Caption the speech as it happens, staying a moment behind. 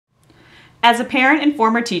As a parent and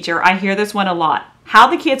former teacher, I hear this one a lot. How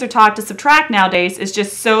the kids are taught to subtract nowadays is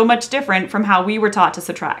just so much different from how we were taught to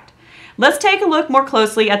subtract. Let's take a look more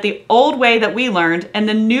closely at the old way that we learned and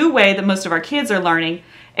the new way that most of our kids are learning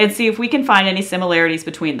and see if we can find any similarities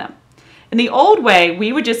between them. In the old way,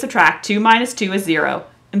 we would just subtract 2 minus 2 is 0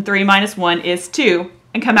 and 3 minus 1 is 2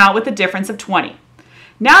 and come out with a difference of 20.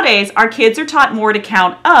 Nowadays, our kids are taught more to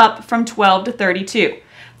count up from 12 to 32.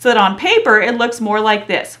 So that on paper, it looks more like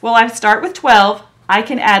this. Well, I start with 12, I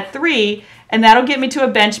can add 3, and that'll get me to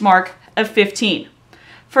a benchmark of 15.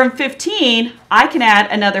 From 15, I can add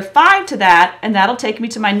another 5 to that, and that'll take me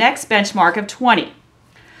to my next benchmark of 20.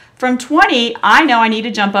 From 20, I know I need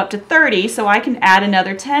to jump up to 30, so I can add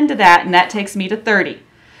another 10 to that, and that takes me to 30.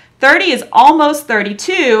 30 is almost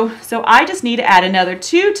 32, so I just need to add another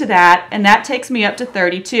 2 to that, and that takes me up to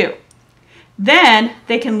 32. Then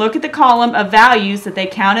they can look at the column of values that they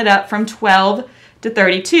counted up from 12 to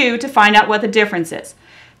 32 to find out what the difference is.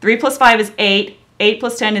 3 plus 5 is 8, 8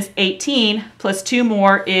 plus 10 is 18, plus 2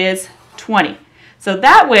 more is 20. So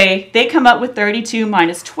that way they come up with 32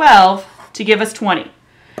 minus 12 to give us 20.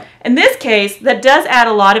 In this case, that does add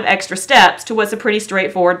a lot of extra steps to what's a pretty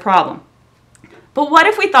straightforward problem. But what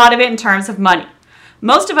if we thought of it in terms of money?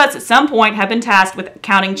 Most of us at some point have been tasked with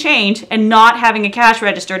counting change and not having a cash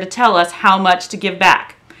register to tell us how much to give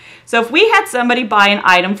back. So if we had somebody buy an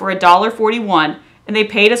item for $1.41 and they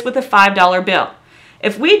paid us with a $5 bill,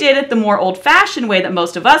 if we did it the more old-fashioned way that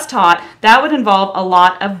most of us taught, that would involve a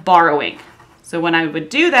lot of borrowing. So when I would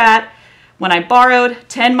do that, when I borrowed,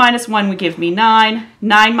 10 minus 1 would give me 9,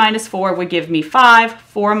 9 minus 4 would give me 5,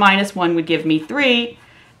 4 minus 1 would give me 3,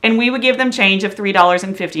 and we would give them change of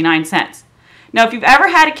 $3.59. Now, if you've ever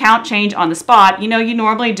had to count change on the spot, you know you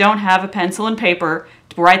normally don't have a pencil and paper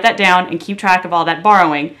to write that down and keep track of all that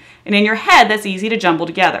borrowing. And in your head, that's easy to jumble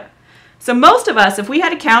together. So most of us, if we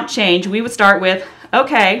had to count change, we would start with,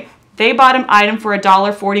 okay, they bought an item for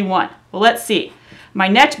 $1.41. Well, let's see. My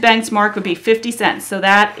next benchmark would be 50 cents. So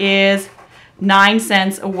that is 9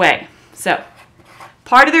 cents away. So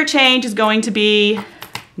part of their change is going to be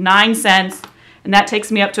 9 cents, and that takes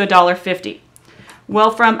me up to $1.50.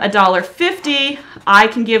 Well, from $1.50, I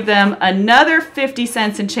can give them another 50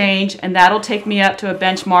 cents in change, and that'll take me up to a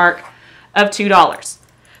benchmark of $2.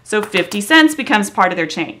 So 50 cents becomes part of their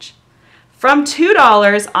change. From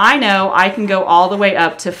 $2, I know I can go all the way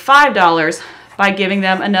up to $5 by giving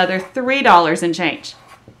them another $3 in change.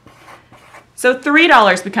 So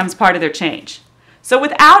 $3 becomes part of their change. So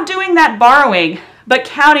without doing that borrowing, but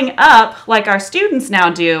counting up like our students now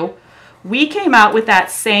do, we came out with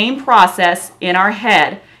that same process in our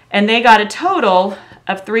head, and they got a total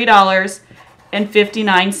of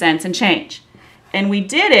 $3.59 in change. And we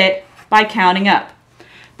did it by counting up.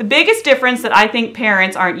 The biggest difference that I think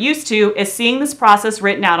parents aren't used to is seeing this process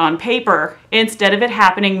written out on paper instead of it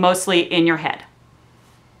happening mostly in your head.